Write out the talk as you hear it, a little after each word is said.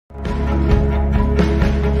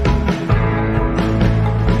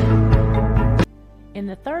In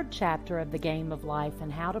the third chapter of The Game of Life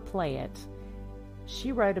and How to Play It,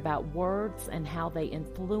 she wrote about words and how they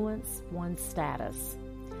influence one's status.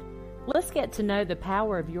 Let's get to know the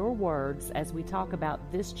power of your words as we talk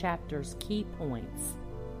about this chapter's key points.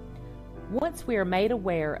 Once we are made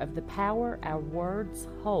aware of the power our words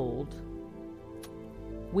hold,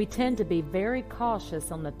 we tend to be very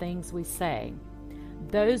cautious on the things we say.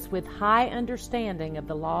 Those with high understanding of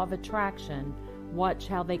the law of attraction watch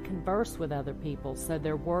how they converse with other people so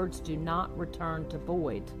their words do not return to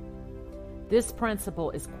void. This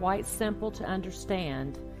principle is quite simple to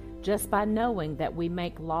understand just by knowing that we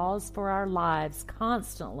make laws for our lives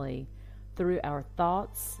constantly through our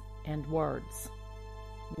thoughts and words.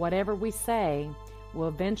 Whatever we say will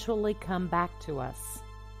eventually come back to us.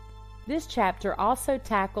 This chapter also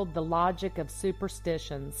tackled the logic of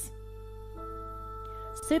superstitions.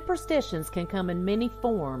 Superstitions can come in many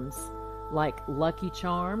forms, like lucky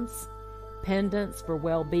charms, pendants for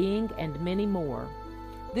well-being, and many more.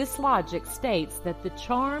 This logic states that the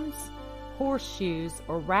charms, horseshoes,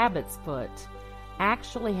 or rabbit's foot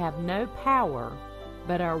actually have no power,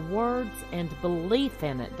 but our words and belief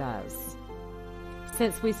in it does.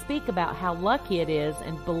 Since we speak about how lucky it is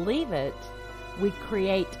and believe it, we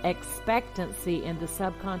create expectancy in the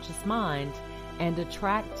subconscious mind and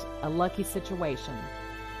attract a lucky situation.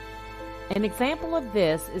 An example of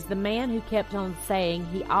this is the man who kept on saying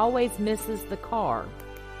he always misses the car.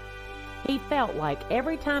 He felt like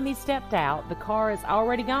every time he stepped out, the car is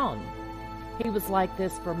already gone. He was like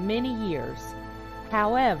this for many years.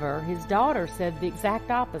 However, his daughter said the exact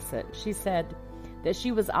opposite. She said that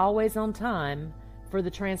she was always on time for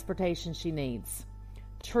the transportation she needs.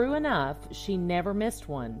 True enough, she never missed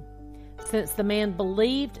one. Since the man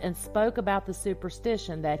believed and spoke about the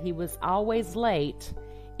superstition that he was always late,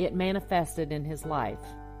 it manifested in his life.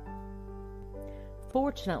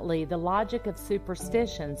 Fortunately, the logic of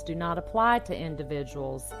superstitions do not apply to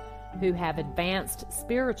individuals who have advanced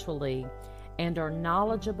spiritually and are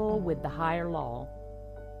knowledgeable with the higher law.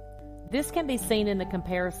 This can be seen in the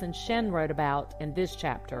comparison Shinn wrote about in this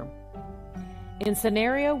chapter. In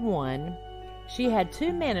scenario 1, she had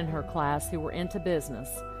 2 men in her class who were into business.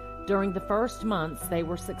 During the first months, they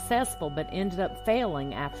were successful but ended up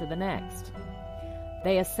failing after the next.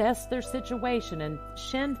 They assessed their situation, and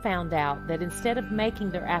Shinn found out that instead of making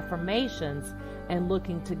their affirmations and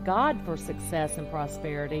looking to God for success and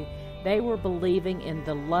prosperity, they were believing in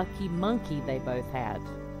the lucky monkey they both had.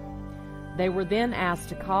 They were then asked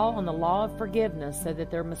to call on the law of forgiveness so that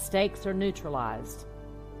their mistakes are neutralized.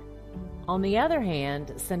 On the other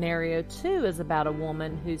hand, scenario 2 is about a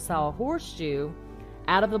woman who saw a horseshoe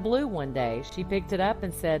out of the blue one day. She picked it up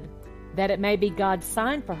and said that it may be God's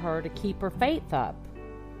sign for her to keep her faith up.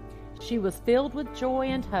 She was filled with joy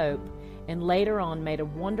and hope, and later on made a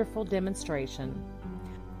wonderful demonstration.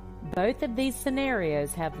 Both of these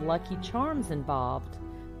scenarios have lucky charms involved,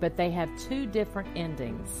 but they have 2 different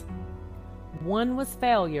endings. One was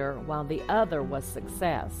failure, while the other was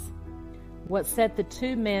success. What set the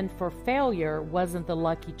 2 men for failure wasn't the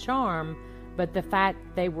lucky charm, but the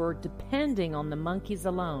fact they were depending on the monkeys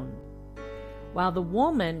alone. While the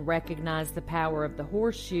woman recognized the power of the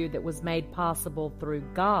horseshoe that was made possible through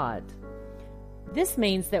God. This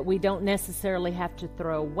means that we don't necessarily have to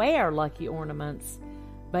throw away our lucky ornaments,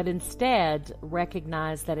 but instead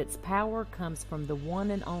recognize that its power comes from the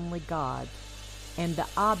one and only God, and the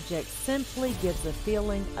object simply gives a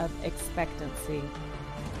feeling of expectancy.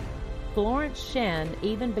 Florence Scovel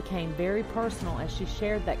even became very personal as she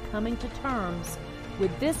shared that coming to terms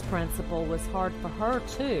with this principle was hard for her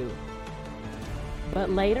too. But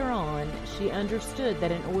later on, she understood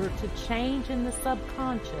that in order to change in the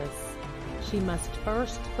subconscious, she must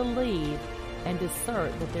first believe and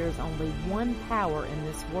assert that there is only one power in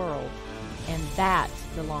this world, and that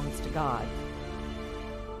belongs to God.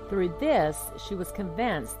 Through this, she was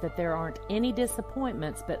convinced that there aren't any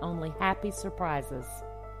disappointments but only happy surprises.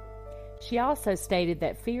 She also stated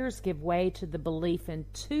that fears give way to the belief in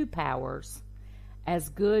 2 powers, as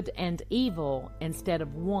good and evil instead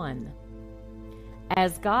of one.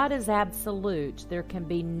 As God is absolute, there can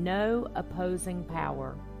be no opposing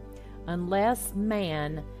power, unless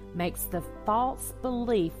man makes the false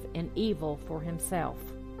belief in evil for himself.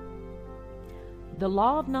 The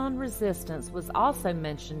law of non-resistance was also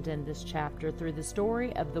mentioned in this chapter through the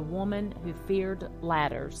story of the woman who feared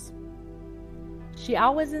ladders. She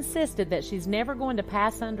always insisted that she's never going to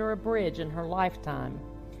pass under a bridge in her lifetime.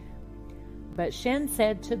 But Shinn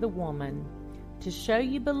said to the woman, "To show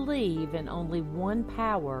you believe in only one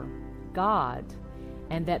power, God,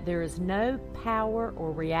 and that there is no power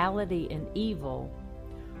or reality in evil,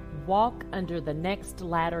 walk under the next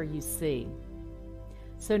ladder you see.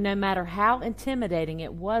 So no matter how intimidating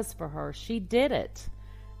it was for her, she did it,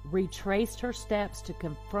 retraced her steps to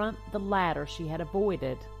confront the ladder she had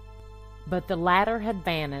avoided. But the ladder had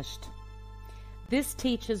vanished. This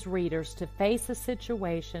teaches readers to face a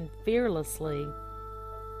situation fearlessly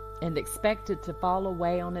and expect it to fall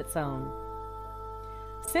away on its own.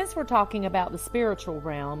 Since we're talking about the spiritual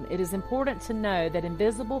realm, it is important to know that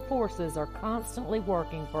invisible forces are constantly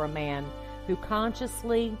working for a man who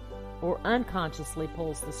consciously or unconsciously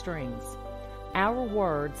pulls the strings. Our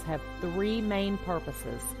words have three main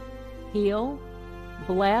purposes: heal,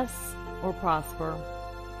 bless, or prosper.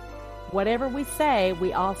 Whatever we say,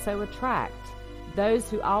 we also attract. Those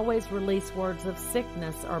who always release words of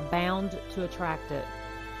sickness are bound to attract it,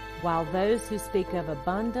 while those who speak of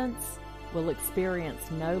abundance will experience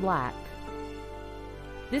no lack.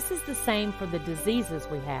 This is the same for the diseases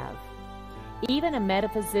we have. Even a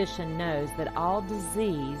metaphysician knows that all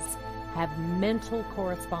disease have mental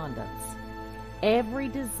correspondence. Every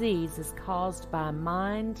disease is caused by a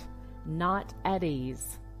mind not at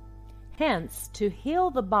ease. Hence, to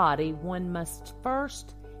heal the body, one must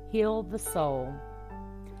first heal the soul.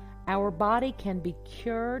 Our body can be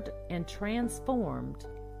cured and transformed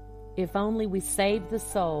if only we save the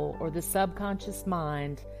soul or the subconscious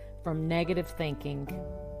mind from negative thinking.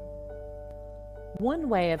 One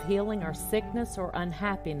way of healing our sickness or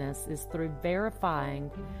unhappiness is through verifying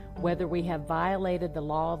whether we have violated the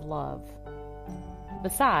law of love.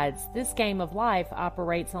 Besides, this game of life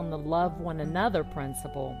operates on the love one another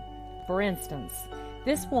principle. For instance,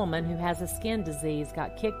 this woman who has a skin disease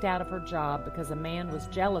got kicked out of her job because a man was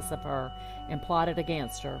jealous of her and plotted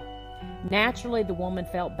against her. Naturally, the woman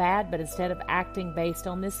felt bad, but instead of acting based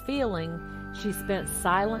on this feeling, she spent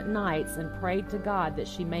silent nights and prayed to God that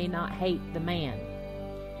she may not hate the man.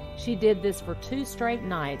 She did this for 2 straight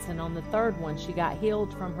nights, and on the 3rd one, she got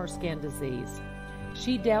healed from her skin disease.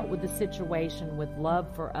 She dealt with the situation with love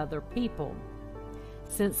for other people.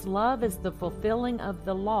 Since love is the fulfilling of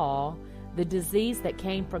the law, the disease that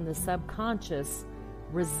came from the subconscious,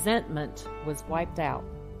 resentment, was wiped out.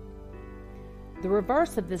 The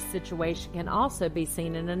reverse of this situation can also be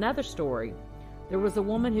seen in another story. There was a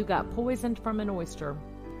woman who got poisoned from an oyster.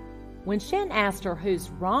 When Shinn asked her who's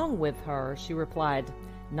wrong with her, she replied,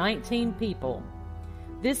 19 people.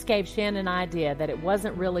 This gave Shinn an idea that it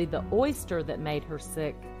wasn't really the oyster that made her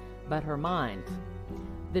sick, but her mind.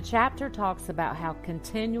 The chapter talks about how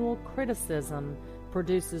continual criticism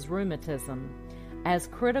produces rheumatism, as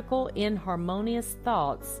critical, inharmonious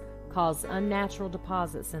thoughts cause unnatural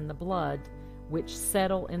deposits in the blood, which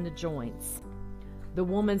settle in the joints. The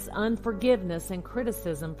woman's unforgiveness and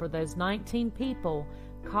criticism for those 19 people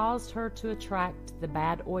caused her to attract the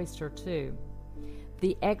bad oyster too.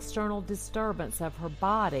 The external disturbance of her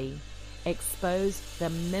body exposed the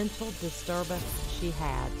mental disturbance she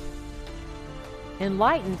had.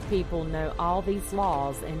 Enlightened people know all these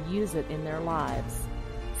laws and use it in their lives.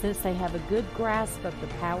 Since they have a good grasp of the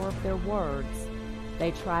power of their words,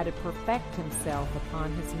 they try to perfect himself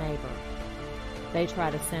upon his neighbor. They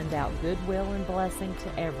try to send out goodwill and blessing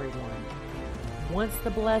to everyone. Once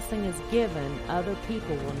the blessing is given, other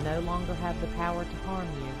people will no longer have the power to harm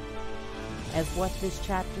you. As what this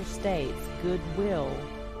chapter states, goodwill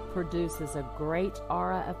produces a great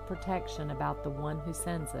aura of protection about the one who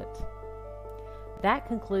sends it. That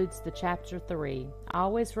concludes the chapter 3.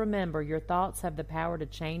 Always remember, your thoughts have the power to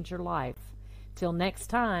change your life. Till next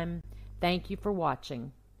time, thank you for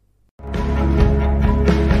watching.